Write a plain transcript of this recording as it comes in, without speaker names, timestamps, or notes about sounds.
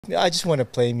I just want to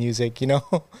play music, you know.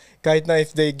 Kahit na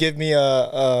if they give me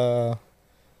a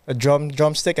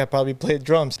drumstick, I probably play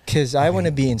drums because I want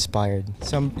to be inspired.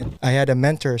 I had a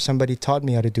mentor. Somebody taught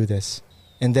me how to do this,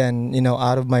 and then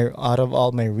out of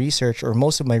all my research or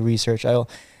most of my research, I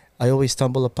always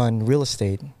stumble upon real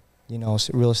estate. So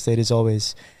real estate is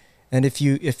always, and if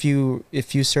you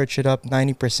search it up,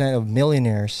 90% of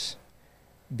millionaires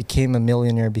became a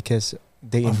millionaire because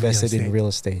they invested in real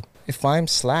estate. If I'm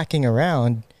slacking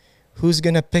around, who's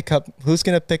gonna pick up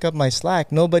my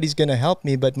slack? Nobody's gonna help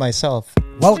me but myself.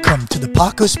 Welcome to the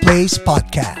Paco's Place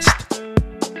podcast.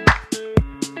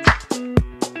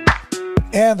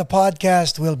 And the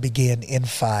podcast will begin in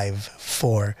 5,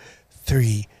 4,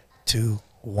 3, 2,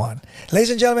 1. Ladies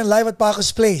and gentlemen, live at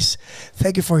Paco's Place.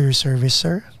 Thank you for your service,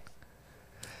 sir.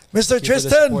 Mr.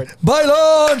 Tristan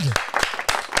Baylon!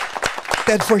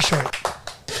 Ted for short.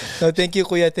 No, thank you,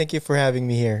 Kuya. Thank you for having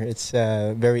me here. It's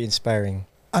very inspiring.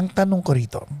 Ang tanong ko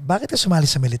rito, bakit ka sumali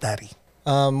sa military?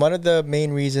 One of the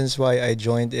main reasons why I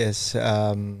joined is so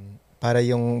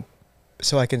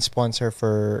I can sponsor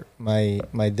for my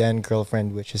then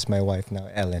girlfriend, which is my wife now,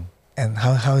 Ellen. And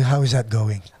how is that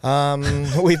going?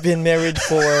 We've been married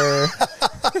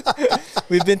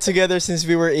we've been together since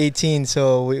we were 18,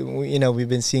 so we've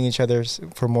been seeing each other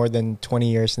for more than 20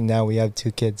 years, and now we have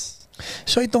 2 kids.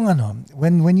 So itong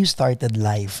when you started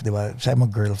life, di ba, sa mo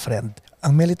girlfriend,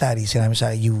 ang military, sinabi sa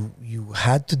you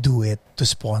had to do it to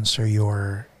sponsor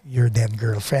your then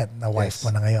girlfriend, na wife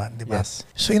mo na ngayon, di ba? Yes.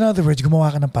 So in other words,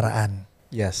 gumawa ka ng paraan.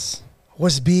 Yes.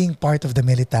 Was being part of the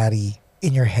military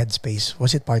in your headspace,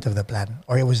 was it part of the plan,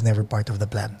 or it was never part of the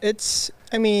plan?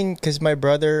 Because my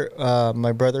brother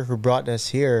who brought us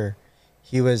here,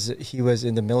 he was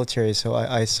in the military, so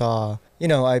I saw,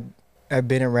 I've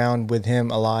been around with him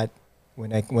a lot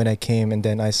when I came, and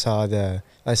then I saw the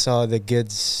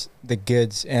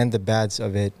goods and the bads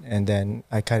of it, and then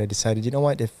I kind of decided, you know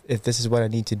what, if this is what I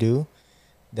need to do,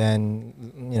 then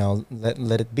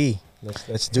let it be.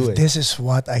 Let's do it. This is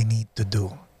what I need to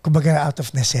do. Kumbaga out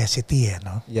of necessity,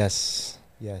 no? Yes.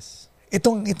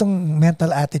 Itong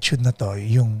mental attitude na to,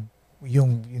 yung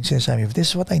sinasabi, if this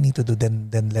is what I need to do,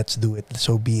 then let's do it.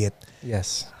 So be it.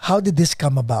 Yes. How did this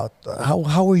come about?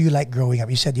 How were you like growing up?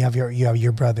 You said you have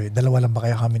your brother. Dalawa lang ba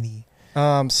kayo? How many?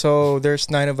 So there's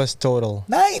 9 of us total.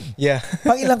 9? Yeah.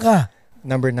 Pang ilang ka?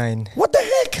 Number 9. What the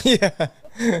heck? Yeah.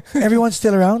 Everyone's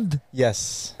still around?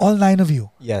 Yes. All 9 of you?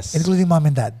 Yes. Including mom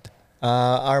and dad?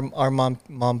 Our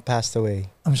mom passed away.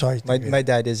 I'm sorry. My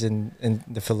dad is in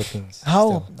the Philippines.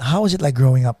 How was it like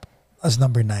growing up as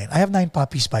number 9? I have 9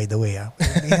 puppies, by the way.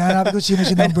 Hinahanap ko sino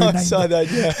si number 9. I saw that,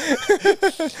 yeah.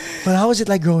 But how was it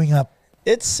like growing up?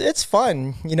 It's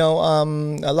fun.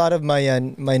 A lot of my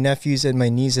nephews and my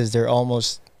nieces, they're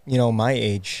almost my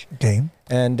age. Okay.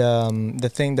 And the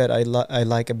thing that I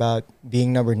like about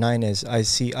being number 9 is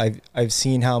I've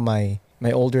seen how my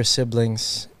older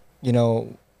siblings,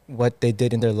 what they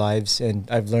did in their lives, and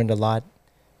I've learned a lot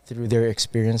through their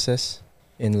experiences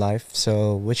in life.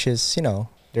 So which is,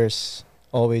 there's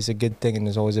always a good thing and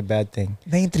there's always a bad thing.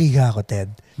 Naintriga ako,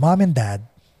 Ted. Mom and dad,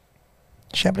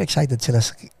 syempre excited sila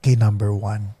kay number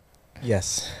 1.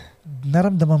 Yes.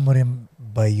 Naramdaman mo rin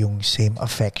ba yung same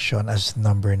affection as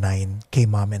number 9 kay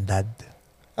mom and dad?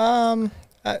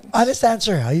 Honest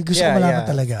answer, ha? Yung gusto ko malaman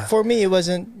talaga. For me, it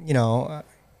wasn't,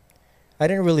 I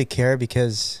didn't really care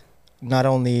because not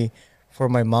only for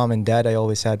my mom and dad, I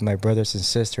always had my brothers and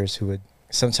sisters who would,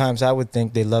 sometimes I would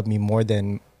think they loved me more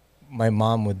than my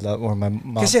mom would love, or my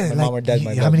mom or dad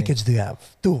might love me. How many kids do you have?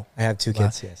 2. I have 2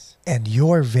 kids, yes. And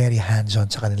you're very hands-on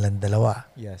sa kanilang dalawa.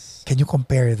 Yes. Can you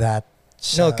compare that?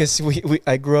 No, because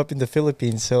I grew up in the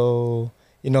Philippines, so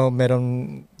we have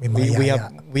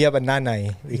a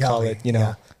nanay, we call it,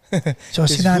 So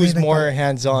who's more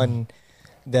hands-on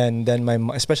than my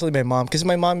mom, especially my mom, because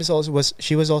my mom was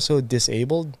also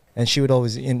disabled, and she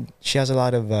has a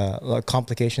lot of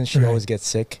complications. She always gets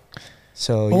sick.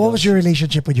 So what was your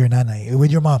relationship with your nanay,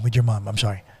 with your mom? I'm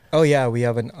sorry. Oh yeah,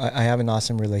 I have an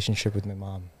awesome relationship with my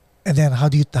mom. And then how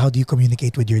do you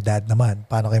communicate with your dad naman?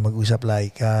 Paano kayo mag-usap,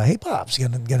 like, hey pops,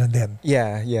 ganun din?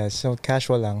 Yeah, so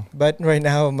casual lang. But right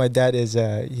now, my dad he's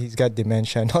got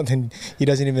dementia, and he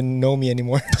doesn't even know me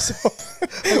anymore. So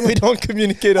we don't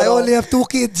communicate at all. I only have 2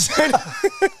 kids.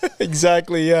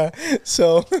 Exactly, yeah.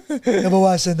 So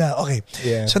nabawasan na. Okay.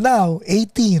 Yeah. So now,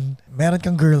 18, meron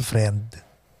kang girlfriend.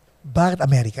 Bakit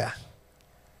Amerika?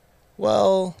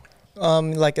 Well,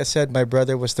 like I said, my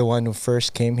brother was the one who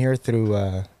first came here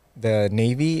through the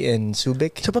Navy in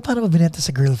Subic. So paano mo binenta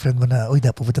sa girlfriend mo na, uy,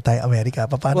 pupunta tayo Amerika?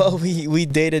 Paano? Well, we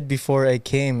dated before I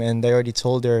came, and I already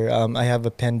told her I have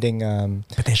a pending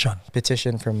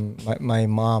petition from my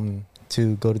mom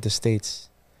to go to the States.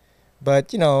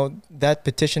 But, you know, that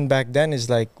petition back then is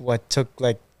like what took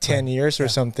like 10 years or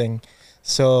something.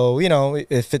 So, you know,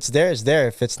 if it's there, it's there.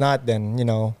 If it's not, then, you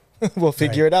know, we'll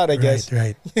figure it out, I guess.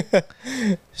 Right.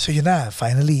 So yun na,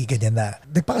 finally, ganyan na.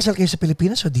 Nagpakasal kayo sa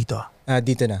Pilipinas o dito?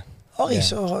 Dito na. Okay,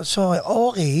 Yeah. so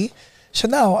okay. So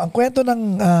now, ang kwento ng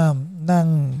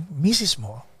misis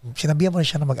mo, sinabihan mo na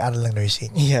siya na mag-aral ng nursing.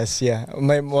 Yes, yeah.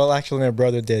 Actually, my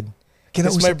brother did.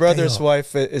 Because my brother's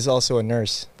wife is also a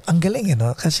nurse. Ang galing,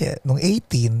 no? Kasi nung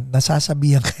 18,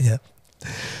 nasasabihan ka niya.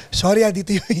 Sorry,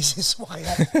 dito yung misis mo kaya.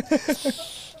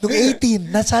 Nung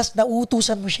 18,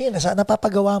 nautusan mo siya.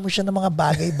 Napapagawa mo siya ng mga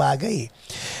bagay-bagay.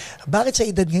 Bakit sa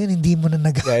edad ngayon, hindi mo na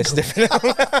nagagawa? Yeah, it's different.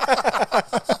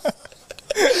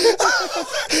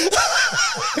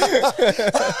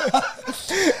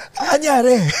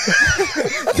 Anyari?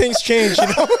 Things change, you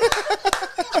know?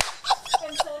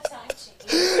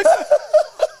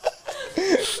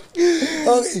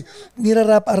 Okay,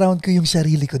 nirarap around ko yung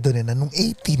sarili ko doon na nung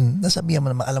 18, nasabihan mo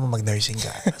naman, alam mo mag-nursing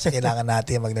ka. Kasi kailangan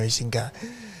natin mag-nursing ka.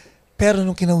 Pero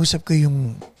nung kinausap ko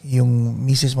yung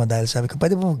misis mo dahil sabi ko,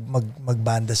 pwede mo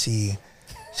magbanda si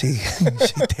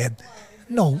Ted?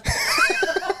 No.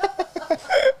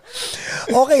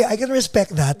 Okay, I can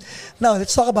respect that. Now,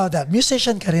 let's talk about that.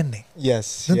 Musician ka rin eh.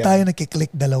 Yes. Doon tayo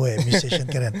nagkiklik dalawa eh. Musician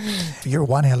ka rin. You're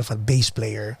one hell of a bass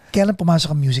player. Kailan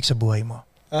pumasok ang music sa buhay mo?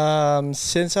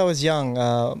 Since I was young,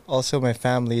 also my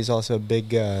family is also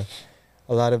big. A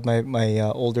lot of my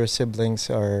older siblings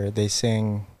they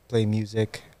sing, play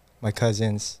music. My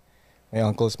cousins, my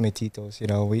uncles, my titos. You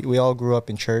know, we all grew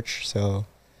up in church, so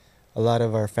a lot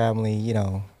of our family, you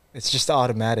know, it's just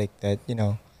automatic that, you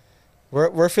know,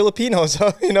 we're Filipinos.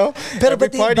 You know, Pero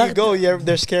every party you go,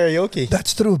 there's karaoke.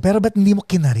 That's true. Pero ba't hindi mo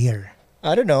kinareer?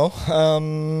 I don't know.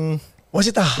 Was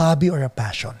it a hobby or a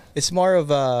passion? It's more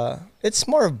of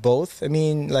both. I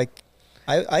mean, like,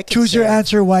 I can Choose your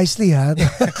answer wisely, huh?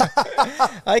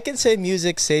 I can say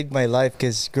music saved my life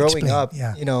because growing up,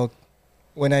 you know,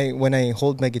 when I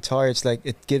hold my guitar, it's like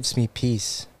it gives me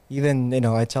peace. Even, you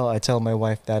know, I tell my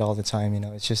wife that all the time. You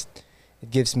know, it's just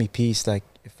it gives me peace. Like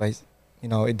if you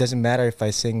know, it doesn't matter if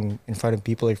I sing in front of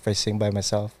people or if I sing by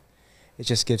myself. It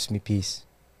just gives me peace.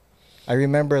 I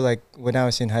remember like when I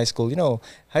was in high school, you know,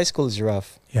 high school is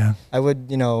rough. Yeah. I would,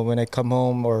 you know, when I come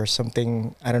home or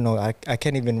something, I don't know, I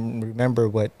can't even remember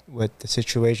what the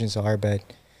situations are, but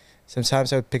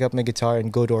sometimes I would pick up my guitar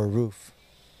and go to our roof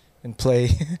and play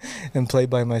and play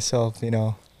by myself, you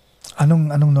know.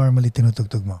 Anong normally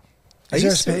tinutugtug mo?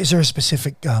 Is there a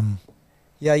specific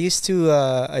Yeah, I used to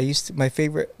my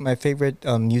favorite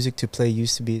music to play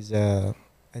used to be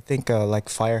I think like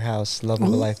Firehouse, Love of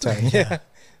a Lifetime. Yeah.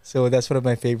 So that's one of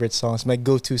my favorite songs, my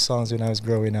go-to songs when I was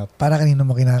growing up. Para kanino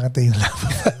mo kinakanta yung Love?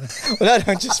 Well,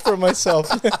 not just for myself.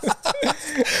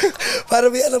 Para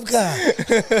may alam ka.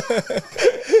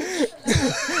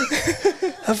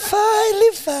 I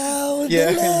finally found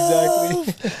the love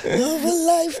of a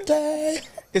lifetime.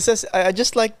 Because I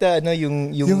just like the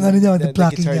yung ano niya, the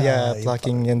plucking guitar, niya. yeah,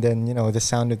 plucking, and then, you know, the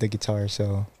sound of the guitar.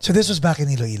 So this was back in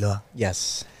Iloilo.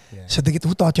 yes. Yeah. So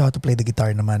who taught you how to play the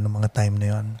guitar naman ng mga time na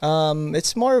yun?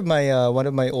 It's more of my one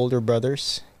of my older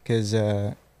brothers, because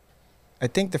I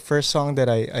think the first song that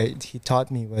he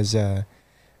taught me was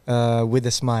With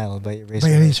a Smile by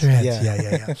Arespacochaga.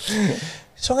 Yeah.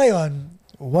 So ngayon,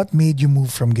 what made you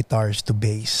move from guitars to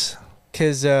bass?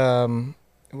 Because when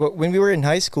we were in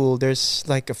high school, there's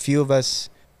like a few of us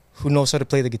who knows how to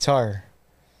play the guitar.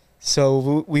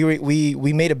 So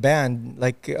we made a band,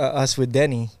 like us with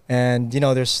Denny, and, you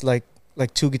know, there's like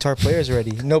 2 guitar players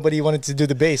already. Nobody wanted to do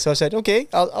the bass, so I said, okay,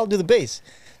 I'll do the bass,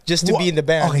 just to be in the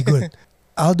band. Okay, good.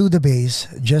 I'll do the bass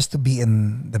just to be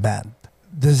in the band.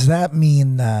 Does that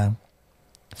mean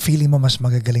feeling mo mas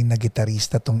magagaling na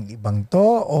gitarista tong ibang to,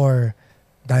 or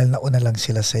dahil nauna lang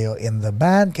sila sa'yo in the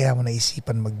band, kaya mo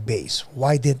naisipan mag-bass?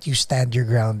 Why didn't you stand your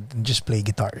ground and just play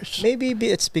guitars? Maybe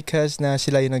it's because na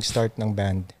sila yung nag-start ng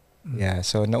band. Yeah,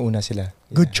 so nauna sila.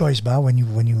 Yeah. Good choice ba when you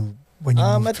moved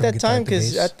at from that guitar time, to bass?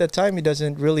 because at that time it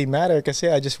doesn't really matter, kasi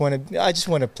I just want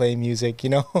to play music, you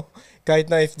know.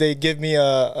 Kahit na if they give me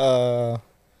a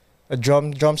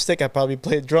drumstick, I probably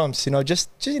play drums, you know. Just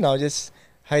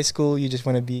high school, you just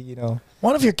want to be, you know.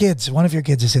 One of your kids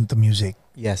is into music.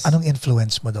 Yes. Anong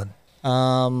influence mo doon?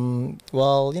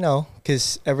 Well, you know,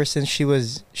 because ever since she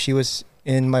was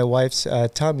in my wife's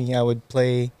tummy, I would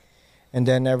play. And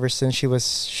then ever since she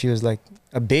was like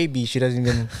a baby, she doesn't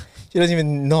even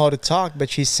know how to talk, but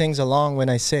she sings along when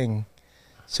I sing.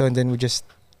 So and then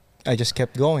I just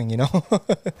kept going, you know.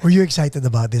 Were you excited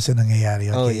about this?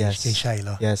 Oh, yes. Kay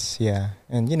Shiloh? Yes, yeah.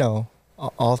 And, you know,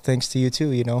 all thanks to you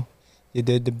too, you know. you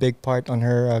did the big part on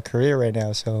her career right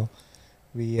now. So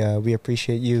we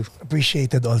appreciate you.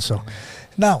 Appreciated also.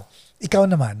 Now, ikaw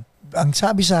naman, ang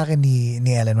sabi sa akin ni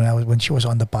Ellen when she was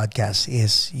on the podcast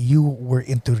is you were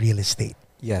into real estate.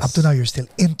 Yes. Up to now, you're still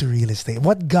into real estate.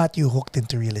 What got you hooked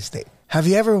into real estate? Have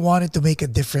you ever wanted to make a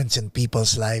difference in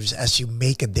people's lives as you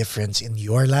make a difference in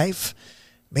your life?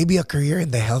 Maybe a career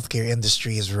in the healthcare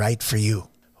industry is right for you.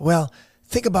 Well,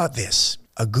 think about this.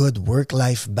 A good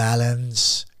work-life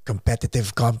balance,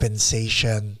 competitive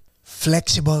compensation,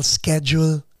 flexible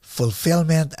schedule,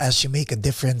 fulfillment as you make a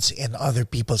difference in other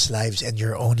people's lives and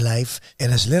your own life.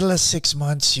 In as little as 6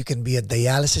 months, you can be a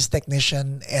dialysis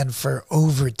technician, and for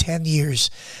over 10 years,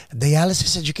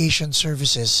 Dialysis Education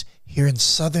Services here in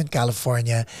Southern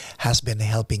California has been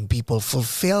helping people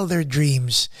fulfill their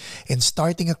dreams in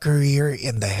starting a career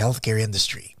in the healthcare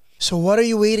industry. So what are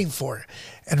you waiting for?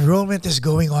 Enrollment is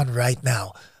going on right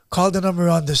now. Call the number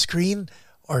on the screen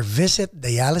or visit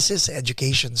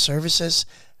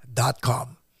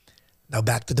dialysiseducationservices.com. Now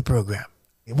back to the program.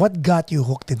 What got you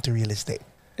hooked into real estate?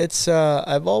 It's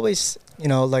I've always,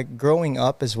 like growing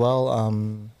up as well.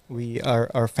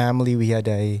 Our family, we had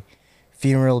a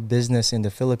funeral business in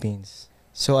the Philippines.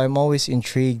 So I'm always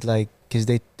intrigued, like, because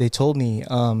they told me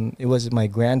it was my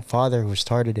grandfather who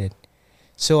started it.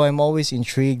 So I'm always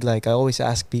intrigued. Like, I always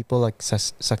ask people, like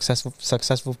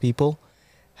successful people,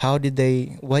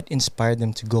 what inspired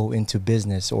them to go into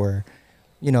business, or,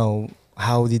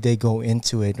 how did they go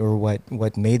into it, or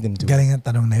what made them do it? Galing ang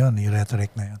tanong na yun, yung rhetoric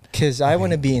na yun. Because I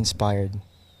want to be inspired.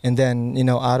 And then,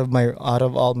 out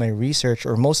of all my research,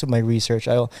 or most of my research,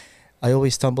 I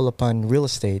always stumble upon real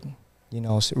estate.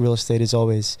 So real estate is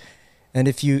always, and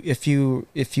if you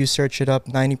search it up,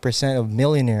 90% of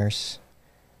millionaires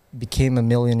became a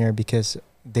millionaire because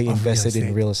they invested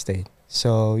in real estate.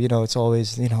 So, it's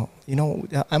always,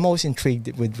 I'm always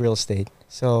intrigued with real estate.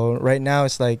 So right now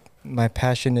it's like my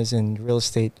passion is in real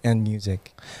estate and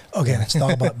music. Okay, let's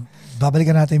talk about,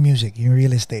 babalikan natin music, yung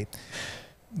real estate.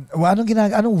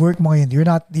 Anong work mo ngayon?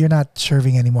 You're not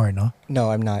serving anymore, no?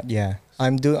 No, I'm not. Yeah.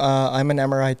 I'm an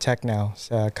MRI tech now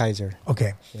sa Kaiser.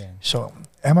 Okay. Yeah. So,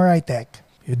 MRI tech,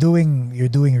 you're doing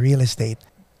real estate.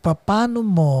 Paano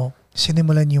mo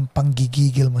sinimulan yung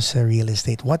panggigigil mo sa real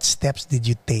estate? What steps did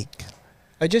you take?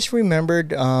 I just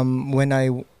remembered when I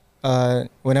was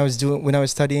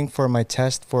studying for my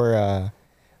test for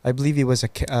I believe it was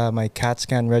my CAT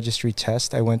scan registry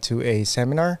test. I went to a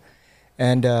seminar,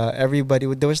 and everybody,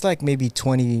 there was like maybe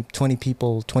 20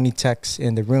 people, 20 techs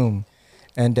in the room,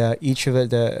 and each of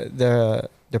the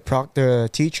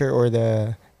teacher or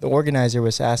the organizer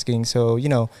was asking, so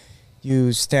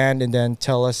you stand and then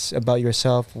tell us about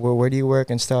yourself, where do you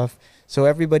work and stuff. So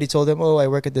everybody told them, oh, I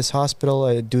work at this hospital,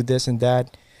 I do this and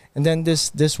that. And then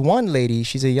this one lady,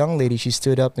 she's a young lady, she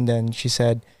stood up and then she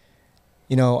said,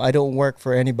 I don't work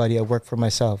for anybody, I work for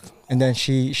myself. And then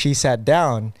she sat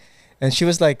down, and she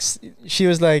was like, she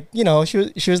was like,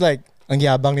 ang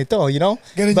yabang nito,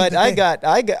 But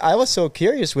I was so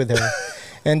curious with her.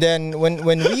 And then when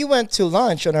we went to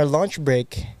lunch on our lunch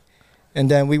break, and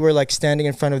then we were like standing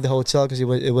in front of the hotel because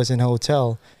it was in a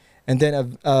hotel. And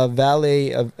then a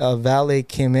valet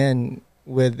came in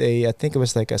with I think it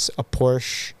was like a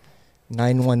Porsche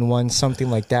 911, something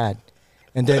like that.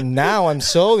 And then now I'm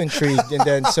so intrigued. And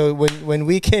then so when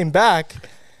we came back,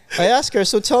 I asked her,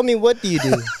 so tell me, what do you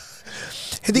do?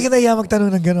 Hindi ka nahiya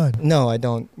magtanong ng ganon? No, I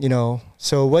don't.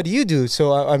 So what do you do?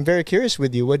 So I'm very curious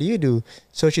with you. What do you do?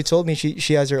 So she told me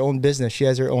she has her own business. She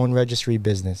has her own registry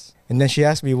business. And then she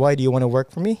asked me, why do you want to work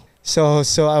for me? So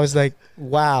I was like,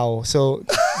 wow. So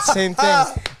same thing.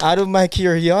 Out of my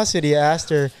curiosity, I asked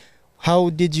her, how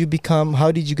did you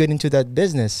get into that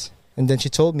business? And then she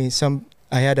told me,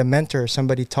 I had a mentor.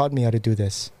 Somebody taught me how to do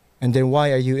this. And then,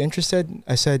 why are you interested?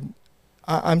 I said,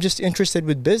 I'm just interested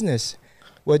with business.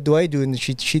 What do I do? And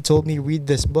she told me, read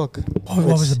this book. Oh,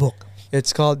 what was the book?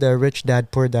 It's called Rich Dad,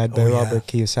 Poor Dad by Robert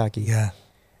Kiyosaki. Yeah.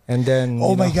 And then,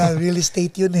 oh my God, real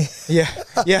estate yun eh.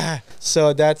 Yeah.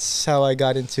 So that's how I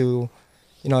got into,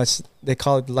 they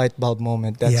call it light bulb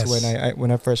moment. That's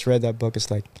when I first read that book. It's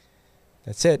like,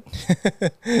 that's it.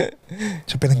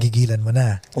 So pinanggigilan mo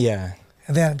na. Yeah.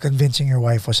 And then convincing your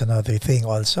wife was another thing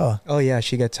also. Oh yeah,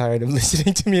 she got tired of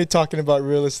listening to me talking about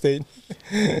real estate.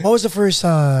 What was the first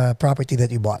property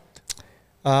that you bought?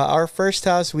 Our first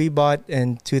house we bought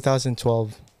in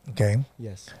 2012. Okay.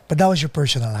 Yes. But that was your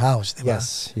personal house, diba?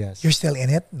 Yes. You're still in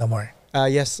it? No more?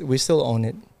 Yes, we still own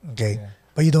it. Okay. Yeah.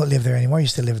 But you don't live there anymore? You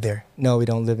still live there? No, we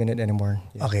don't live in it anymore.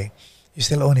 Yeah. Okay. You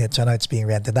still own it, so now it's being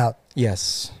rented out.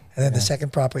 Yes. And then the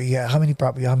second property, how many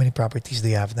properties do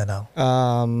you have now?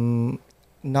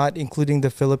 Not including the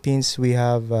Philippines, we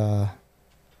have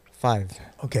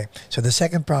 5. Okay. So the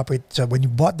second property, so when you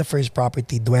bought the first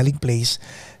property, dwelling place,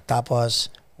 tapos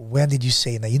when did you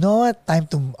say na, you know what, time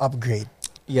to upgrade?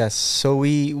 Yes. So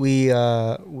we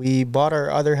bought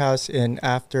our other house in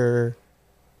after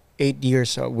 8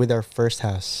 years with our first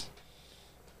house.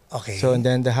 Okay. So and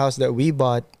then the house that we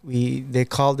bought, they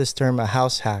call this term a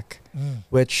house hack,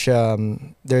 which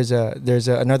there's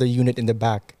another unit in the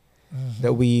back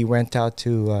that we rent out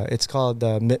to. It's called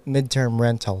midterm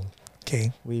rental.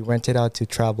 Okay. We rent it out to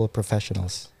travel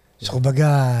professionals. So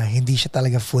kumbaga, hindi siya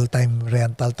talaga full-time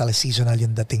rental, talaga seasonal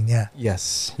yung dating niya.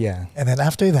 Yes. Yeah. And then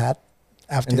after that,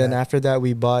 after that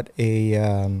we bought a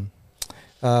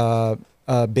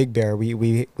Big Bear.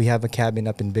 We have a cabin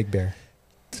up in Big Bear.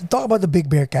 Talk about the Big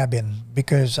Bear cabin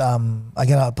because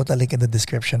again, I'll put a link in the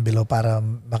description below para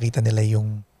makita nila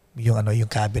yung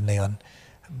cabin na yon.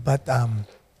 But ang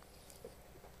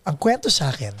kwento sa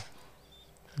akin,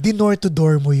 dinor to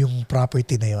door mo yung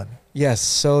property na yon. Yes.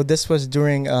 So this was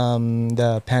during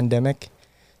the pandemic.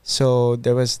 So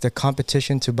there was the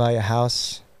competition to buy a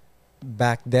house.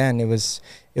 Back then it was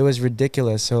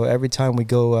ridiculous. So every time we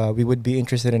go, we would be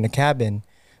interested in a cabin.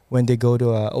 When they go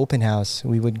to an open house,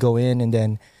 we would go in, and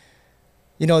then,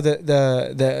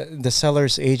 the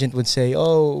seller's agent would say,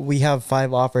 "Oh, we have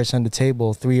 5 offers on the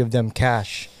table, 3 of them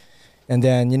cash," and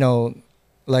then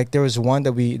like there was one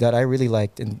that I really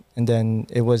liked, and then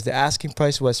it was the asking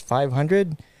price was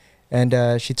 500, and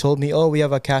she told me, "Oh, we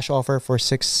have a cash offer for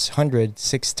 600,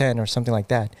 610 or something like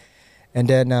that," and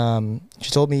then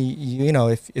she told me,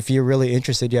 if you're really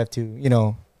interested, you have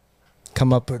to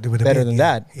come up With a better bid, than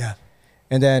that. Yeah.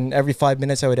 And then every 5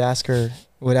 minutes I would ask her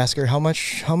how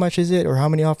much is it, or how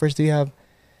many offers do you have?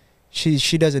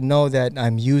 She doesn't know that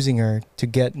I'm using her to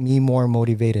get me more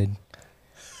motivated.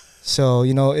 So,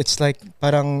 it's like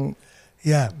parang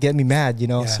get me mad,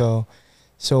 Yeah.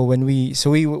 So when we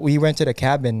rented a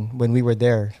cabin when we were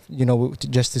there,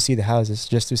 just to see the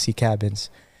houses, just to see cabins.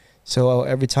 So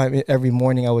every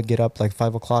morning I would get up like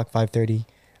 5:00, 5:30.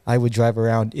 I would drive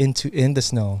around in the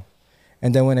snow.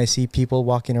 And then when I see people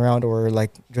walking around or like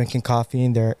drinking coffee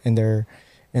in their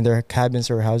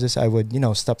cabins or houses, I would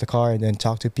stop the car and then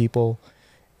talk to people,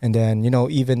 and then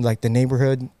even like the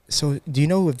neighborhood. So do you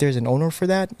know if there's an owner for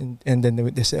that? And then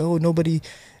they say, oh, nobody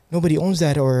owns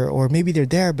that, or maybe they're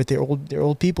there but they're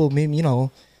old people, maybe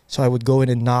So I would go in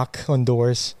and knock on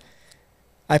doors.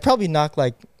 I probably knock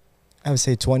like I would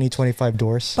say 20, 25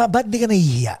 doors. Ba't di ka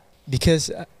nahihiya? Because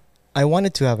I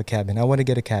wanted to have a cabin. I want to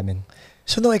get a cabin.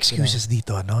 So no excuses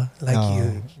dito, no? Like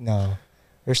No.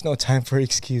 There's no time for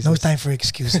excuses. No time for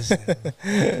excuses.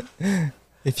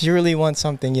 If you really want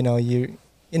something,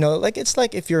 like it's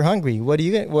like if you're hungry, what are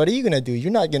you gonna do?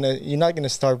 You're not gonna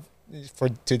starve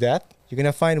to death. You're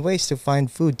gonna find ways to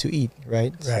find food to eat,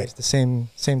 right? So Right. it's the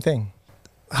same thing.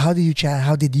 How did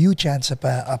you chance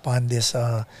upon this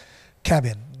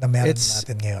cabin na meron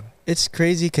natin ngayon? It's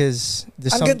crazy because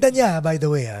Ang ganda niya, by the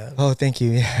way. Oh, thank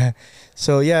you. Yeah.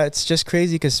 So yeah, it's just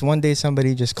crazy because one day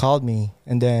somebody just called me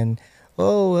and then,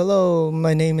 oh, hello,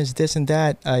 my name is this and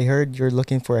that. I heard you're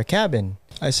looking for a cabin.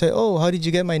 I said, oh, how did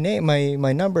you get my name,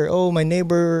 my number? Oh, my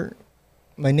neighbor's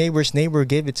neighbor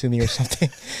gave it to me or something.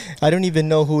 I don't even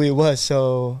know who it was.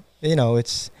 So,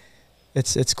 it's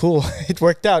cool. It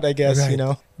worked out, I guess, Right.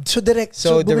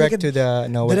 So direct to the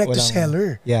direct to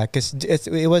seller. Yeah, because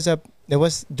it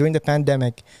was during the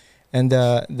pandemic, and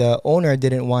the owner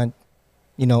didn't want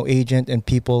agent and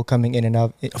people coming in and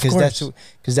out because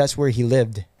that's where he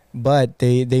lived. But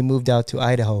they moved out to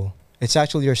Idaho. It's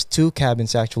actually there's 2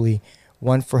 cabins actually,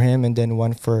 one for him and then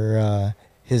one for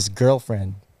his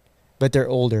girlfriend, but they're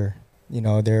older.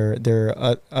 Their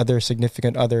other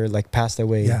significant other like passed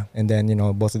away, Yeah. and then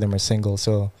both of them are single.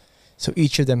 So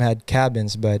each of them had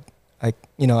cabins, but at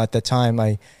the time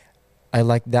I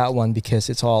liked that one because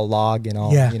it's all log and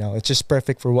all. Yeah. It's just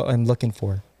perfect for what I'm looking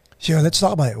for. So let's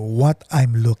talk about what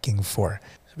I'm looking for.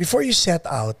 Before you set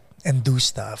out and do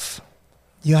stuff,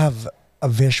 you have a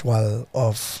visual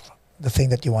of the thing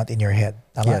that you want in your head.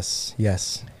 Tama?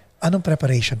 Yes. Anong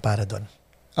preparation para doon?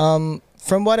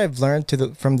 From what I've learned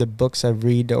from the books I've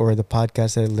read or the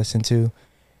podcasts I listen to,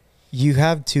 you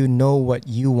have to know what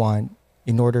you want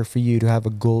in order for you to have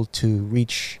a goal to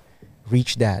reach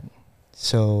that.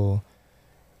 So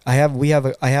I have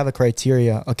a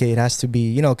criteria. Okay, it has to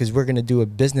be, because we're gonna do a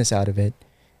business out of it.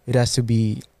 It has to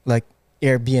be like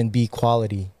Airbnb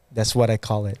quality. That's what I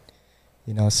call it.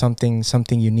 Something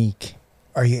unique.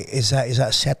 Is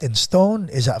that set in stone?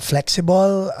 Is that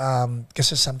flexible?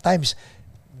 Kasi sometimes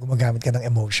gumagamit ka ng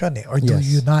emotion or do Yes.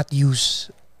 you not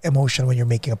use emotion when you're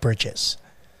making a purchase?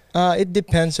 It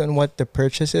depends on what the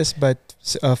purchase is, but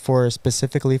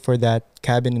specifically for that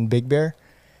cabin in Big Bear,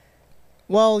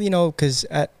 Well, because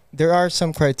there are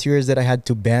some criteria that I had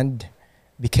to bend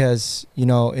because,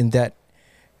 in that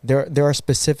there are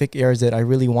specific areas that I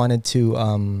really wanted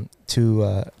to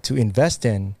invest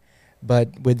in.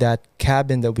 But with that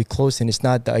cabin that we closed in, it's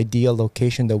not the ideal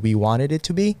location that we wanted it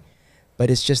to be, but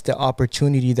it's just the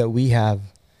opportunity that we have,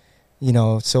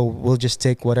 so we'll just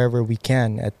take whatever we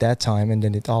can at that time, and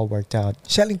then it all worked out.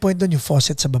 Selling point doon yung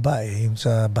faucet sa baba yung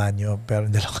sa banyo, pero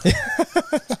hindi lang.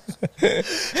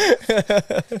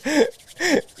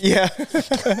 Yeah.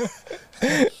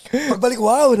 Pagbalik,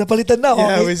 wow, napalitan na.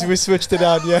 Yeah, Okay. we switched it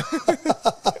out, yeah.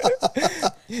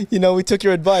 We took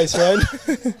your advice, right?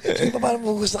 Hindi pa parang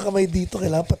mugos na kamay dito,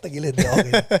 kailangan patagilid.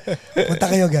 Okay. Punta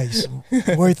kayo, guys.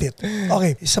 Worth it.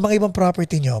 Okay, sa mga ibang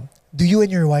property nyo, do you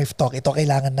and your wife talk? Ito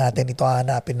kailangan natin, ito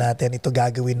hahanapin natin, ito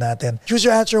gagawin natin. Choose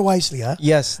your answer wisely, ha?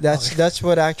 Yes, that's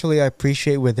what actually I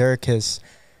appreciate with her, because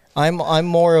I'm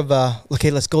more of a,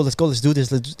 okay, let's go, let's do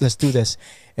this, let's do this.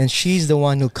 And she's the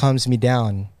one who calms me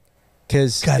down.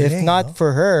 Because if not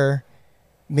for her,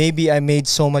 maybe I made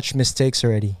so much mistakes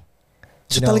already.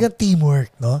 So talagang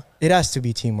teamwork, no? It has to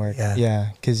be teamwork.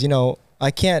 Yeah. Because,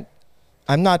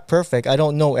 I'm not perfect. I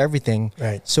don't know everything.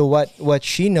 Right. So what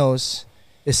she knows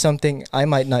is something I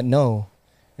might not know.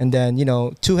 And then,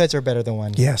 two heads are better than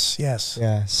one. Yes. Yeah.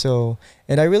 So,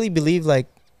 and I really believe, like,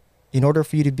 in order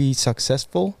for you to be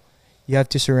successful, you have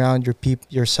to surround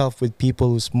yourself with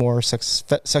people who's more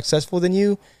successful than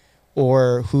you,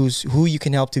 or who you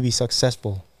can help to be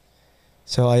successful.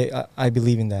 So I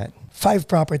believe in that. 5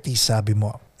 properties, sabi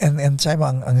mo. And sabi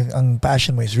mo, ang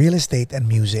passion mo is real estate and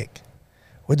music.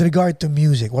 With regard to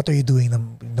music, what are you doing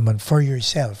naman for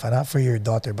yourself? Not for your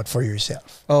daughter, but for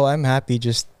yourself. Oh, I'm happy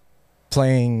just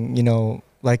playing,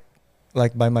 like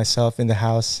by myself in the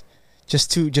house,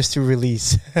 just to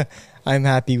release. I'm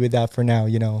happy with that for now,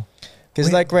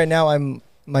 Because like right now,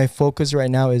 my focus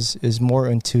right now is more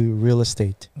into real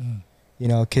estate.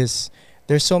 Because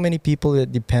there's so many people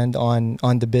that depend on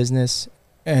the business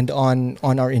and on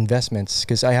our investments.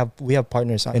 Because we have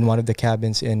partners in one of the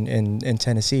cabins in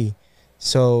Tennessee,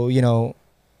 so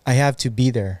I have to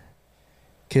be there.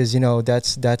 Because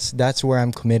that's where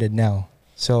I'm committed now.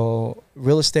 So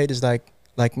real estate is like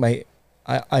my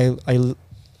I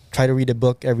try to read a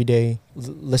book every day,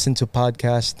 listen to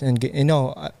podcasts, and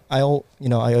I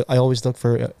always look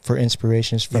for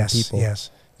inspirations from people.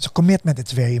 Yes. So commitment,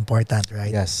 it's very important,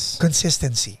 right? Yes.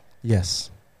 Consistency. Yes.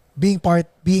 Being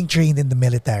trained in the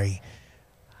military,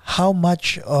 how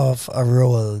much of a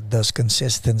role does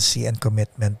consistency and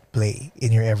commitment play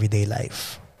in your everyday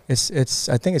life? I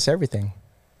think it's everything.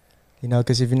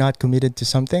 Because if you're not committed to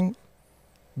something,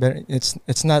 but it's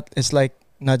like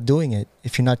not doing it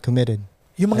if you're not committed.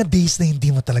 Yung mga days na hindi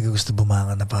mo talaga gusto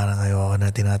bumangon, na parang ayoko na,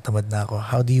 tinatamad na ako.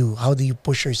 How do you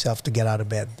push yourself to get out of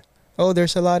bed? Oh,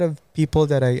 there's a lot of people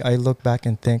that I look back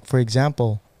and think. For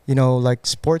example, like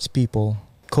sports people,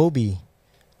 Kobe,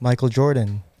 Michael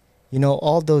Jordan,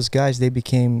 all those guys, they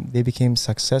became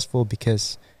successful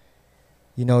because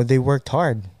they worked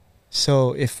hard.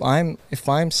 So if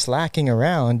I'm slacking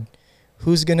around,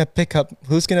 who's gonna pick up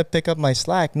my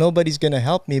slack? Nobody's gonna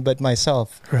help me but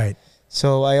myself. Right.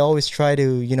 So I always try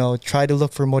to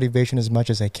look for motivation as much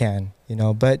as I can,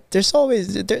 but there's also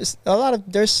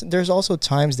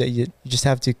times that you just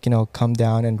have to, come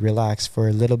down and relax for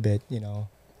a little bit,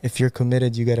 If you're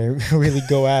committed, you got to really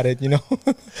go at it,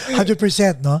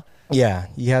 100%, no? Yeah,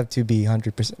 you have to be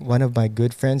 100%. One of my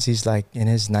good friends, he's like in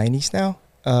his 90s now.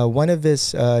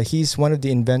 He's one of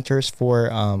the inventors for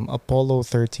Apollo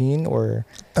 13 or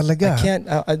Talaga?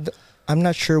 I'm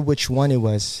not sure which one it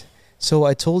was. So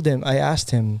I asked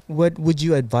him, what would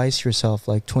you advise yourself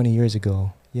like 20 years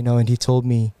ago? And he told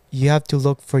me, you have to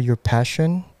look for your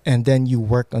passion and then you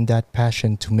work on that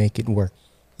passion to make it work.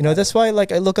 That's why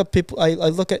like I look up people, I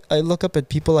look up at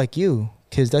people like you,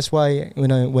 because that's why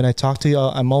when I talk to you,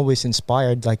 I'm always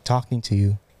inspired like talking to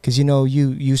you, because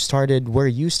you started where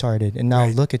you started and now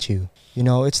look at you.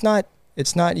 It's not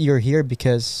you're here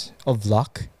because of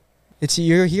luck.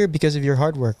 You're here because of your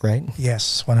hard work, right?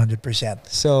 Yes, 100%.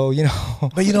 So,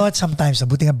 But you know what, sometimes,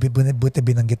 buti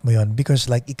binanggit mo yun, because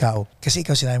like ikaw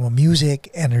sinabi mo music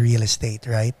and real estate,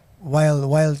 right? While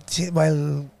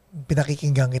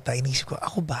pinakikinggan kita, inisip ko,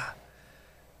 ako ba?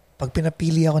 Pag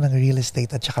pinapili ako ng real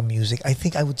estate at saka music, I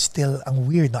think I would still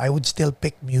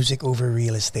pick music over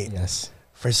real estate. Yes.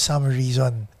 For some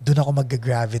reason, doon ako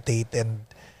mag-gravitate, and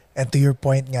to your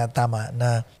point nga, tama,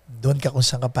 na doon ka kung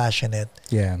saan ka passionate.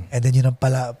 Yeah. And then yun ang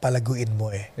palaguin mo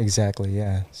eh. Exactly,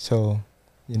 yeah. So,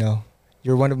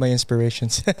 you're one of my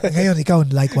inspirations. Ngayon, ikaw,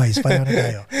 likewise, pareho na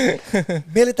tayo.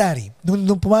 Military.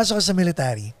 Nung pumasok ka sa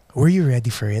military, were you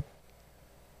ready for it?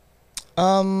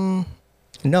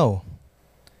 No.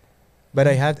 But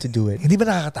I have to do it. Hindi ba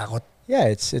nakakatakot? Yeah,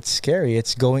 it's scary.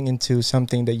 It's going into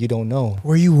something that you don't know.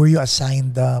 Were you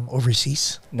assigned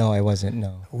overseas? No, I wasn't.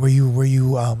 No. Were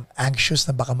you anxious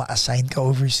na baka ma-assign ka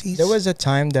overseas? There was a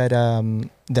time that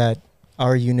that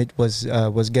our unit was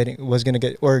gonna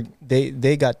get, or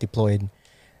they got deployed.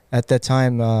 At that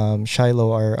time,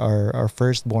 Shiloh, our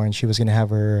firstborn, she was gonna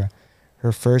have her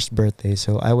first birthday,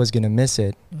 so I was gonna miss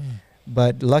it.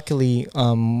 But luckily,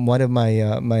 one of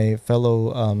my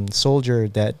fellow soldier,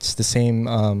 that's the same,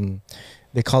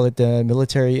 they call it the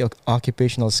military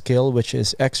occupational skill, which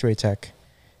is X-ray tech.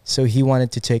 So he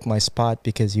wanted to take my spot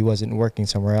because he wasn't working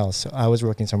somewhere else. So I was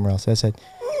working somewhere else. So I said,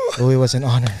 oh, it was an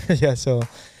honor. Yeah. So,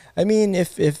 I mean,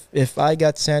 if I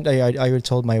got sent, I would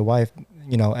told my wife,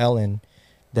 Ellen,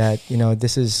 that,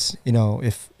 this is,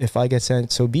 if I get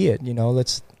sent, so be it.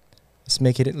 Let's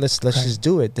make it. Let's just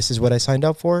do it. This is what I signed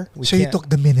up for. So you took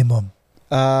the minimum.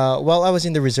 Well, I was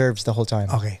in the reserves the whole time.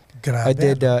 Okay, grabe. I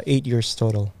did 8 years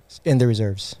total in the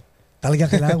reserves. Talagang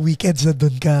kailangan weekends na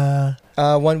dun ka.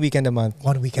 1 weekend a month.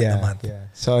 1 weekend a month. Yeah.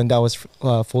 So and that was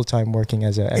full time working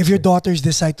as a. If your daughters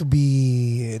decide to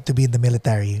be in the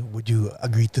military, would you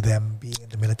agree to them being in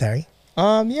the military?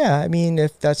 Yeah, I mean,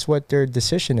 if that's what their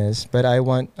decision is, but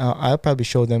I'll probably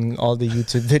show them all the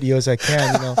YouTube videos I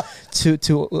can,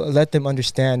 to let them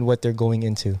understand what they're going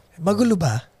into. Magulo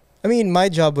ba? I mean, my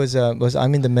job was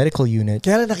I'm in the medical unit.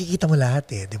 Kaya lang nakikita mo lahat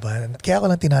di ba? Kaya ako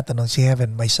lang tinatanong, si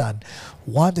Heaven, my son,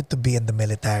 wanted to be in the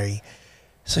military.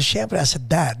 So, syempre, as a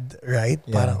dad, right?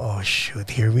 Yeah. Parang, oh, shoot,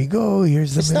 here we go.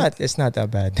 Here's the It's not that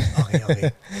bad.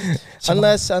 Okay. So,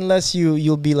 unless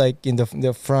you'll be like in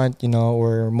the front,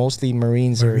 or mostly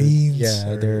Marines.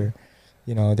 They're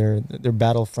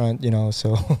battlefront,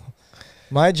 so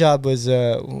my job was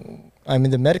I'm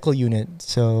in the medical unit,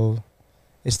 so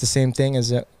it's the same thing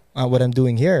as what I'm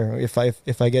doing here. If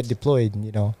I get deployed,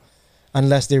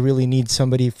 unless they really need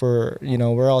somebody for,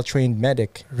 we're all trained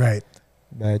medic. Right.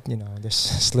 But, there's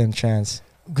a slim chance.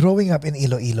 Growing up in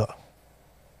Iloilo,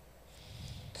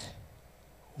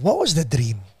 what was the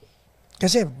dream?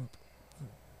 Kasi,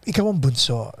 ikaw ang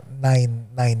bunso,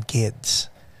 nine kids.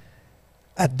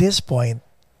 At this point,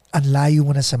 ang layo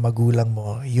mo na sa magulang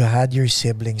mo. You had your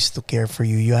siblings to care for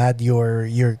you. You had your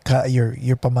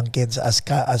pamangkids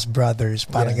as brothers.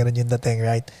 Parang ganun yung dating,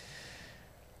 right?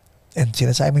 And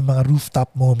sinasabi mo yung mga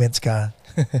rooftop moments ka.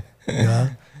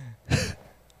 Yeah?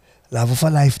 Love of a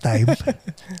lifetime.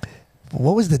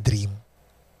 What was the dream?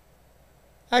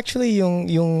 Actually,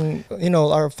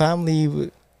 our family,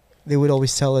 they would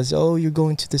always tell us, "Oh, you're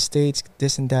going to the States,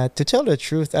 this and that." To tell the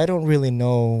truth, I don't really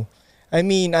know. I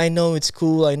mean, I know it's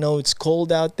cool. I know it's cold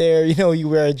out there. You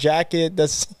wear a jacket.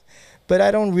 But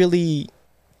I didn't really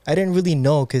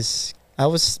know because I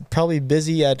was probably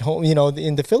busy at home.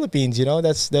 In the Philippines.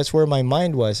 That's where my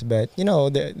mind was. But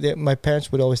my parents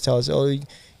would always tell us, "Oh,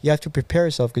 you have to prepare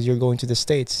yourself because you're going to the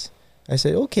States." I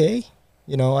said, okay.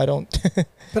 I don't...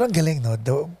 Pero ang galing, no?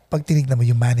 Pag tinignan mo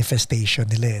yung manifestation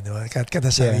nila, no? Kada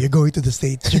sabi, you're going to the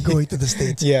States, you're going to the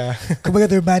States. Yeah. Kumbaga,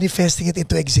 they're manifesting it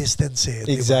into existence,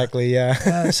 Exactly, diba?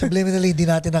 yeah. Subliminally, hindi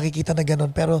natin nakikita na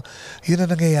ganun, pero yun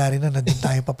ang nangyayari na nandun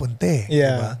tayo papunta,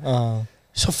 Yeah. Diba?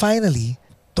 So finally,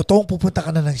 totoong pupunta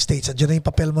ka na ng States, andyan na yung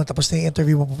papel mo, tapos na yung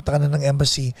interview mo, pupunta ka na ng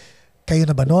embassy. Kayo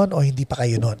na ba nun o hindi pa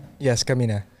kayo nun? Yes, kami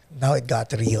na. Now it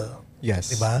got real.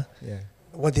 Yes. Diba? Yeah.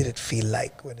 What did it feel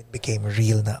like when it became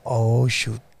real na, oh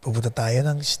shoot, pupunta tayo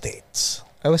ng States?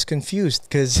 I was confused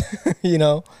because,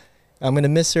 I'm going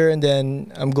to miss her and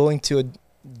then I'm going to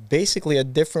basically a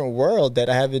different world that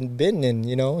I haven't been in,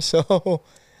 So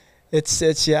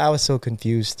I was so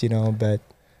confused, but...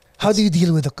 How do you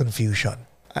deal with the confusion?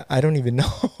 I don't even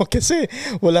know kasi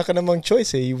wala ka namang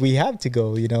choice We have to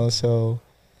go, so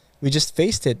we just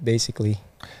faced it basically.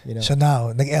 So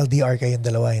now, nag-LDR kayong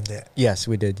dalawa, hindi? Yes,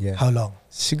 we did, yeah. How long?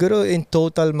 Siguro in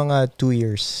total mga 2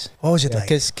 years. What was it like?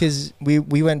 Because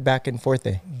we went back and forth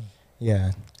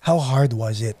Yeah. How hard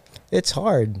was it? It's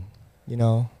hard,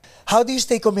 How do you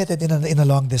stay committed in a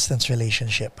long distance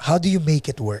relationship? How do you make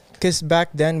it work? Because back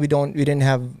then we didn't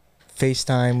have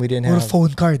FaceTime, we didn't or have... a phone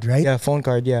card, right? Yeah, phone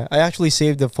card, yeah. I actually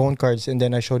saved the phone cards and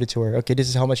then I showed it to her. Okay, this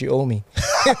is how much you owe me.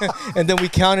 And then we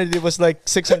counted, it was like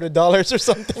 $600 or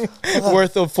something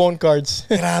worth of phone cards.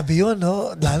 Grabe yun,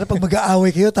 no? Lalo pag mag-aaway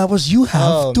kayo, tapos you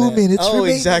have 2 minutes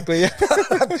remaining. Exactly, yeah.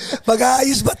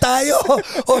 Mag-aayos ba tayo?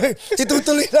 Or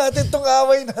itutuloy natin tong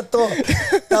away na to.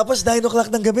 Tapos 9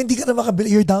 o'clock ng gabi, hindi ka na makabili.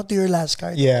 You're down to your last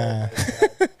card. Yeah.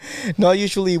 No, I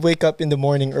usually wake up in the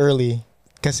morning early.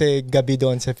 Kasi gabi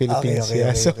doon sa Philippines.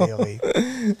 Okay.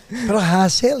 Pero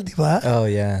hassle, di ba? Oh,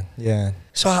 yeah.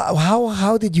 So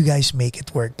how did you guys make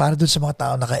it work? Para doon sa mga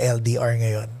tao naka-LDR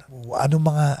ngayon. Anong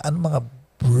mga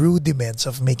rudiments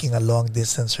of making a long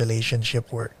distance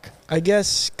relationship work? I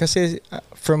guess kasi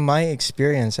from my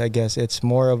experience, I guess it's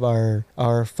more of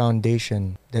our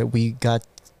foundation that we got,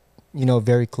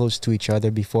 very close to each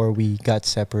other before we got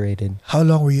separated. How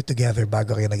long were you together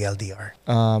bago kayo nag-LDR?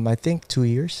 I think 2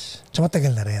 years. So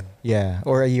matagal na rin. Yeah,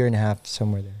 or a year and a half,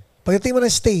 somewhere there. Pagdating mo ng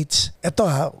States, eto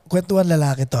kwentuhan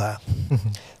lalaki to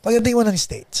Pagdating mo ng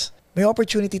States, may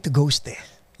opportunity to ghost eh.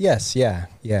 Yes, yeah.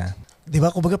 Di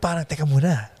ba? Kumbaga parang, teka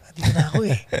muna, dito na ako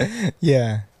eh.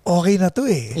 Yeah. Okay na to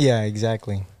eh. Yeah,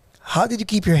 exactly. How did you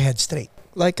keep your head straight?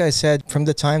 Like I said, from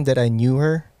the time that I knew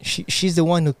her, she's the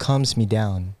one who calms me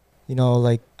down.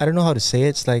 Like, I don't know how to say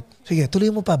it. It's like... Sige,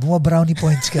 tuloy mo pa. Brownie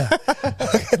points ka.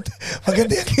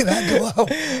 Maganda yung ginagawa mo.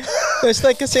 It's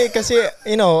like, kasi,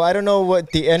 I don't know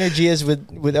what the energy is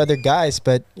with other guys,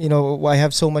 but, I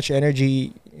have so much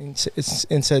energy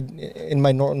in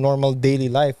my normal daily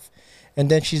life. And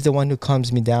then she's the one who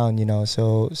calms me down,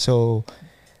 So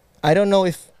I don't know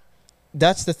if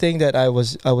that's the thing that I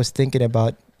was thinking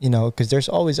about, because there's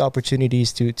always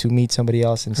opportunities to meet somebody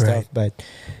else and stuff, right. But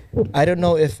I don't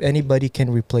know if anybody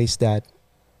can replace that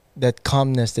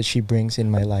calmness that she brings in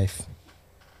my life.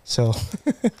 So,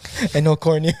 I know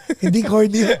corny. Hindi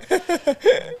corny.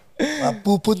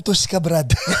 Pupuntos ka,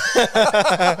 Brad.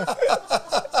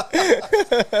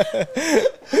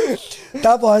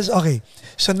 Tapos, okay.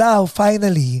 So now,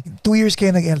 finally, 2 years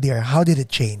kayo nag-LDR. How did it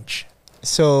change?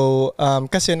 So,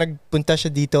 kasi nagpunta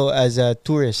siya dito as a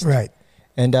tourist. Right.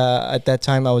 And at that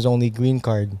time, I was only green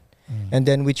card. And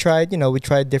then we tried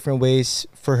different ways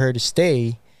for her to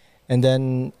stay. And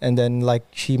then like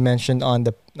she mentioned on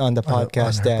the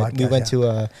podcast that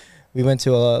we went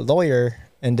to a lawyer,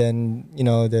 and then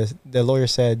the lawyer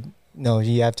said, no,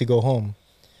 you have to go home.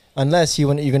 Unless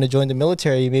you're going to join the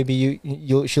military, maybe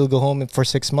she'll go home for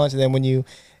 6 months, and then when you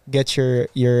get your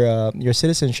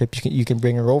citizenship, you can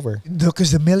bring her over.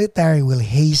 Because the military will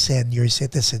hasten your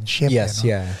citizenship. Yes,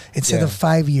 yeah. Instead of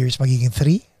 5 years, magiging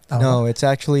 3? No, it's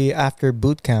actually after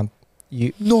boot camp.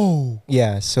 No.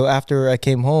 Yeah, so after I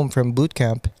came home from boot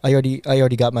camp, I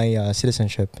already got my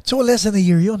citizenship. So less than a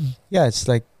year yun. Yeah, it's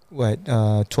like what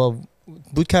 12.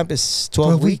 Boot camp is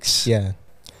 12 weeks. Yeah.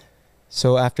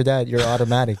 So after that, you're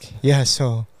automatic. Yeah.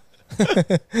 So.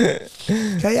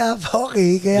 Kaya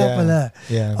pala.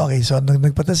 Yeah. Okay, so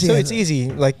nagpatasi. So it's easy.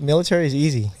 Like military is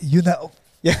easy. Yun na.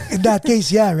 Yeah. In that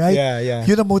case, yeah, right? Yeah.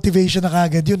 Yun ang motivation na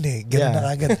kagad yun eh. Ganun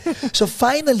na kagad. So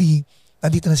finally,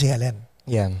 nandito na si Helen.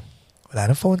 Yeah. Wala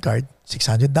na phone card.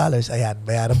 $600. Ayan,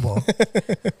 bayaran mo.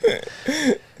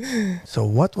 So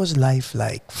what was life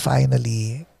like?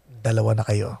 Finally, dalawa na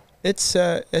kayo. It's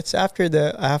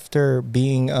after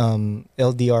being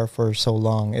LDR for so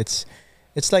long. It's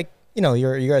like,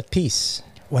 you're at peace.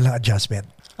 Walang adjustment.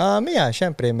 Yeah,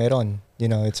 syempre meron.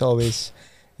 It's always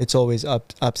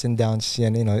ups and downs,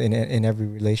 in every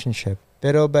relationship.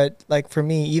 But like for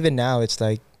me, even now, it's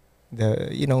like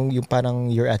yung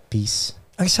parang you're at peace.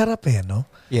 Ang sarap eh, no?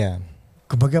 Yeah.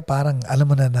 Kumbaga parang alam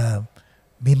mo na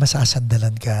may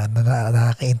masasandalan ka na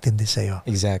nakakaintindi sa'yo.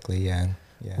 Exactly, yeah.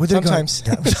 Sometimes.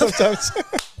 Sometimes.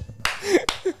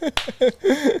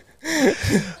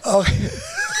 Okay.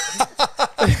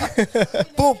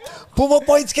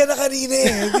 Pumapoints ka na kanina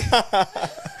eh.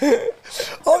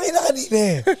 Okay na kanina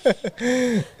eh.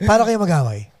 Paano kayo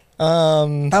mag-away?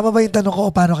 Tama ba yung tanong ko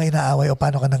o paano kayo naaway o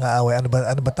paano ka nang-aaway? Ano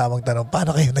ba tamang tanong?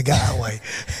 Paano kayo nag-aaway?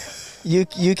 You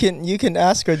can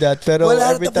ask her that, pero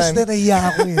wala every na, tapos time na nahiya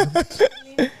ako eh.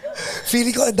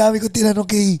 Feeling ko ang dami kong tinanong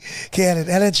kay Ellen.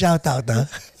 Ellen, shout out ha.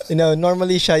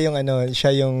 Normally siya yung I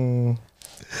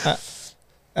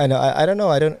don't know.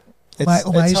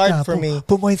 It's hard for me.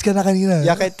 Pumoints ka na kanina.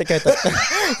 Yeah,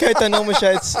 kahit tanong mo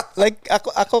siya, it's like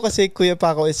ako kasi Kuya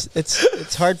Paco,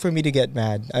 it's hard for me to get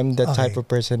mad. I'm the type of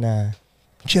person na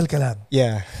chill ka lang.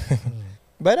 Yeah.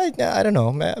 But I don't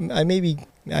know. I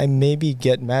maybe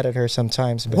get mad at her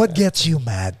sometimes. But what gets you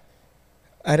mad?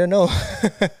 I don't know.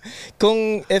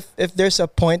 If there's a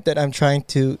point that I'm trying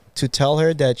to tell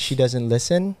her that she doesn't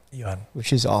listen, Yun. which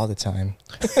is all the time.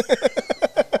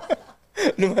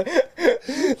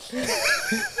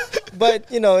 But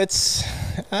it's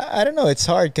I don't know, it's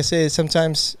hard because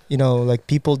sometimes like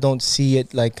people don't see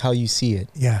it like how you see it.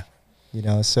 Yeah.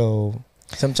 So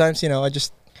sometimes I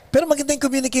just. Pero maganda yung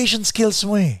communication skills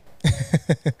mo eh.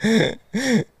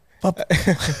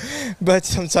 But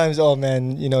sometimes, oh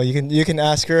man, you can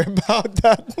ask her about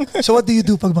that. So what do you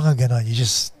do pag mga ganon? You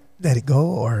just let it go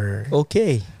or?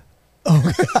 Okay.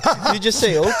 You just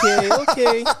say,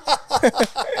 okay.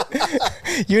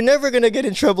 You're never gonna get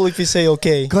in trouble if you say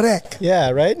okay. Correct.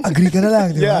 Yeah, right? Agree ka na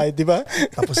lang, di ba? Yeah, di ba?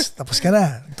 Tapos ka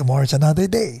na. Tomorrow's another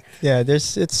day. Yeah,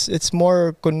 it's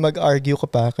more kung mag-argue ka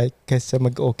pa kaysa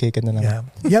mag-okay ka na lang. Yeah.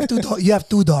 You have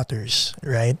two daughters,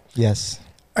 right? Yes.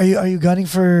 Are you gunning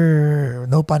for,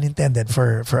 no pun intended,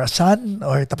 for a son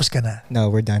or tapos ka na? No,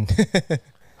 we're done.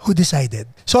 Who decided?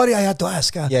 Sorry, I had to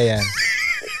ask. Yeah.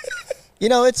 You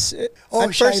know, at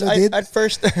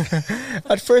first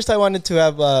I wanted to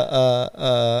have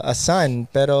a son,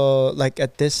 pero like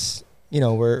at this, you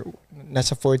know, we're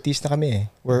nasa 40s na kami eh.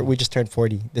 We just turned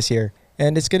 40 this year.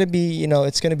 And it's going to be, you know,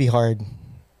 it's going to be hard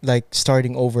like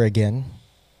starting over again,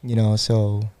 you know,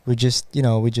 so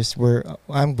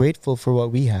I'm grateful for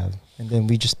what we have, and then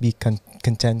we just be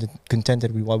contented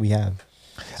with what we have.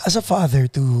 As a father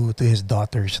to his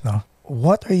daughters, no,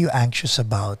 what are you anxious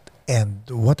about, and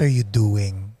what are you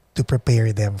doing to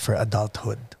prepare them for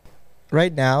adulthood?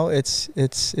 Right now, it's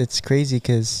crazy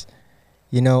because,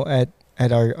 you know,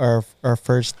 at our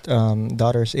first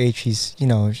daughter's age, she's in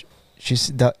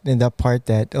that part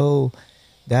that, oh,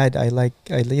 Dad,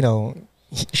 you know,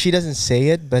 she doesn't say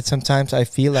it, but sometimes I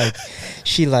feel like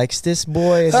she likes this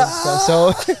boy, and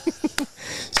so.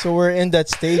 So we're in that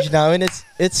stage now, and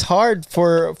it's hard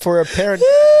for a parent.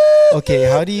 Okay,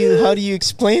 how do you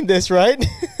explain this, right?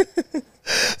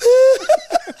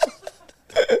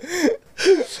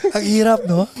 Ang hirap,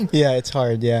 no? Yeah, it's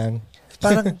hard. Yeah.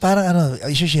 Parang ano,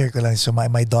 i-share ko lang. So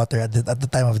my daughter at the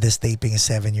time of this taping is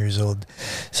 7 years old.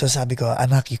 So sabi ko,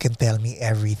 anak, you can tell me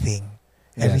everything.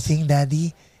 Yes. Everything,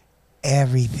 Daddy.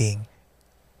 Everything.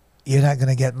 You're not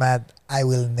gonna get mad. I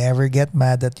will never get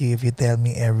mad at you if you tell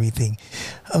me everything.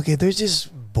 Okay, there's this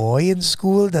boy in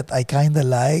school that I kinda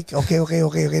like. Okay.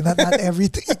 Not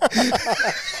everything.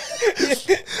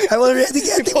 I'm already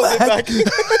getting mad.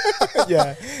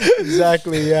 Yeah,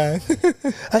 exactly. Yeah.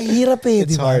 Ang hirap eh,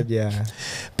 It's di ba? hard. Yeah.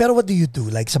 Pero what do you do?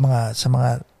 Like sa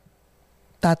mga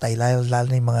tatay, lalo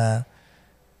na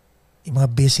yung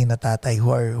mga busy na tatay who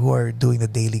are doing the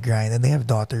daily grind, and they have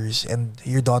daughters, and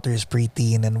your daughter is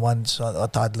preteen and one's a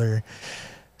toddler.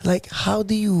 Like, how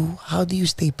do you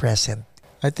stay present?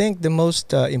 I think the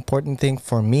most important thing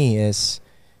for me is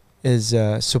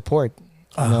support.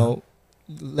 You know,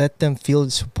 let them feel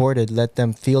supported. Let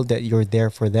them feel that you're there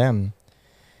for them.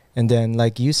 And then,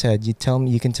 like you said, you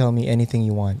can tell me anything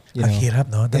you want. You know, Ang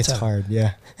hirap, no? it's hard.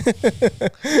 Yeah.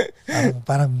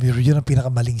 Parang yun ang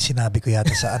pinakamaling sinabi ko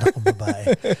yata sa anak kong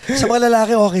babae. Sa mga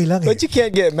lalaki, okay lang eh. But you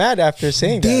can't get mad after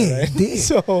saying that, right?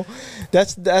 So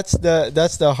that's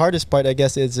the hardest part, I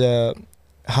guess, is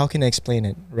how can I explain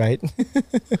it, right?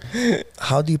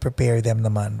 How do you prepare them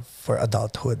naman for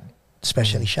adulthood?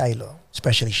 Especially Shiloh.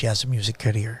 Especially she has a music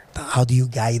career. How do you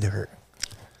guide her?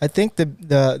 I think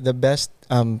the best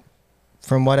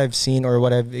from what I've seen or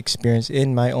what I've experienced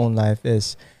in my own life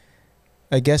is,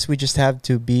 I guess we just have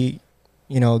to be,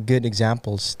 you know, good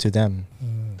examples to them.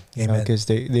 You know, because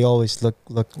they always look.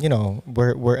 You know,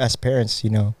 we're as parents, you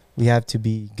know, we have to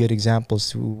be good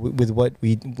examples with what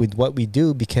we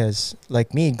do, because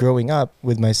like me growing up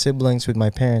with my siblings, with my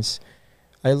parents,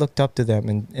 I looked up to them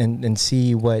and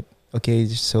see what, okay,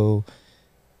 so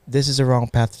this is a wrong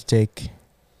path to take.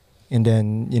 And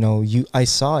then, you know, I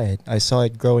saw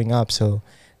it growing up. So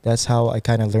that's how I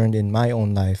kind of learned in my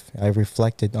own life. I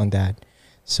reflected on that.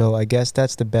 So I guess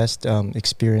that's the best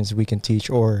experience we can teach,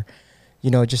 or, you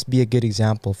know, just be a good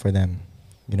example for them,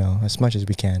 you know, as much as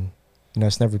we can. You know,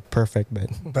 it's never perfect,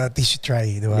 but at least you try,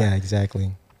 di ba? Yeah,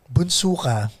 exactly. Bunso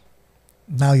ka,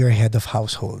 now you're head of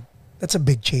household. That's a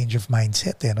big change of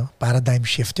mindset, you know? Paradigm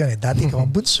shift yun eh. Dati ikaw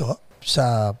ang bunso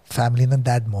sa family ng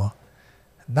dad mo.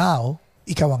 Now,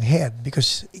 ikaw ang head,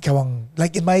 because ikaw ang,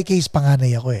 like in my case,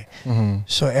 panganay ako eh.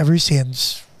 So ever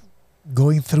since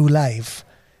going through life,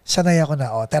 sanay ako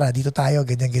na, tara, dito tayo,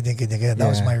 ganyan. That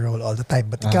was my role all the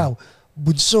time. But ikaw,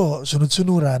 bunso,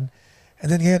 sunod-sunuran, and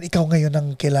then ikaw ngayon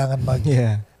ang kailangan mag...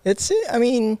 Yeah. I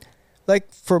mean, like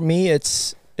for me, I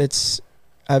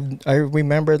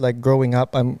remember like growing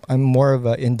up, I'm more of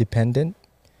an independent.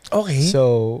 Okay.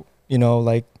 So, you know,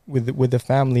 like with the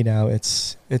family now,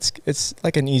 it's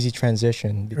like an easy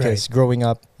transition, because growing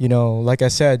up, you know, like I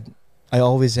said, I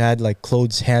always had like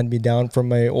clothes hand me down from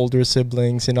my older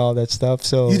siblings and all that stuff.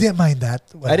 So you didn't mind that?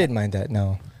 I didn't mind that.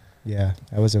 No. Yeah,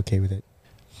 I was okay with it.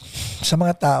 Sa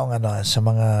mga taong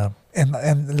and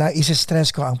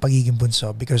isa-stress ko ang pagiging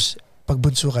bunso, because pag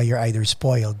bunso ka, you're either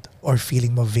spoiled or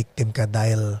feeling mo victim ka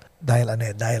dahil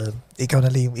ikaw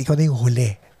na yung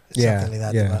huli. Something like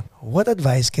that, diba? What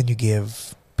advice can you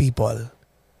give people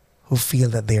who feel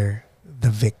that they're the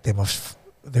victim of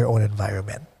their own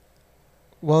environment?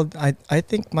 Well, I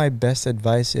think my best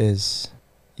advice is,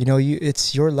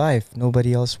 it's your life.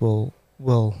 Nobody else will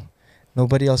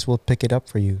pick it up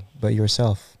for you but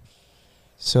yourself.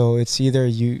 So it's either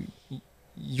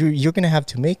you're gonna have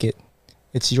to make it.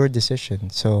 It's your decision.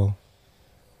 So,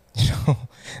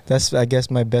 that's, I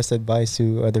guess, my best advice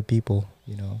to other people.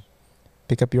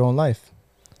 Pick up your own life.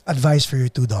 Advice for your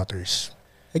two daughters.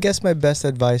 I guess my best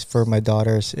advice for my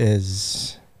daughters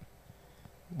is,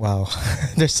 wow,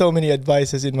 there's so many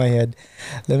advices in my head.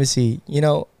 Let me see.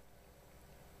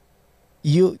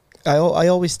 I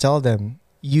always tell them,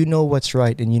 you know what's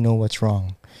right and you know what's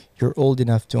wrong. You're old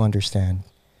enough to understand.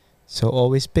 So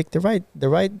always pick the right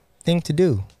thing to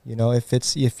do.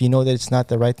 If you know that it's not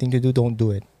the right thing to do, don't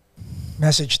do it.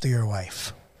 Message to your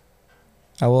wife.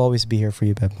 I will always be here for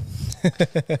you, babe.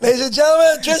 Ladies and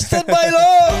gentlemen, Tristan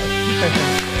Baylon!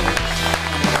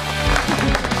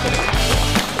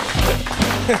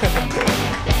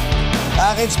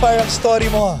 Nakaka-inspire ang story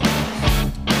mo.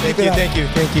 Thank you.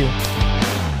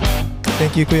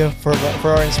 Thank you, Kuya, for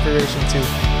our inspiration too.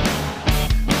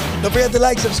 Don't forget to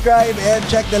like, subscribe, and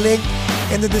check the link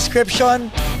in the description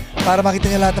para makita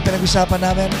niyo lahat ng pinag-usapan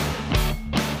namin.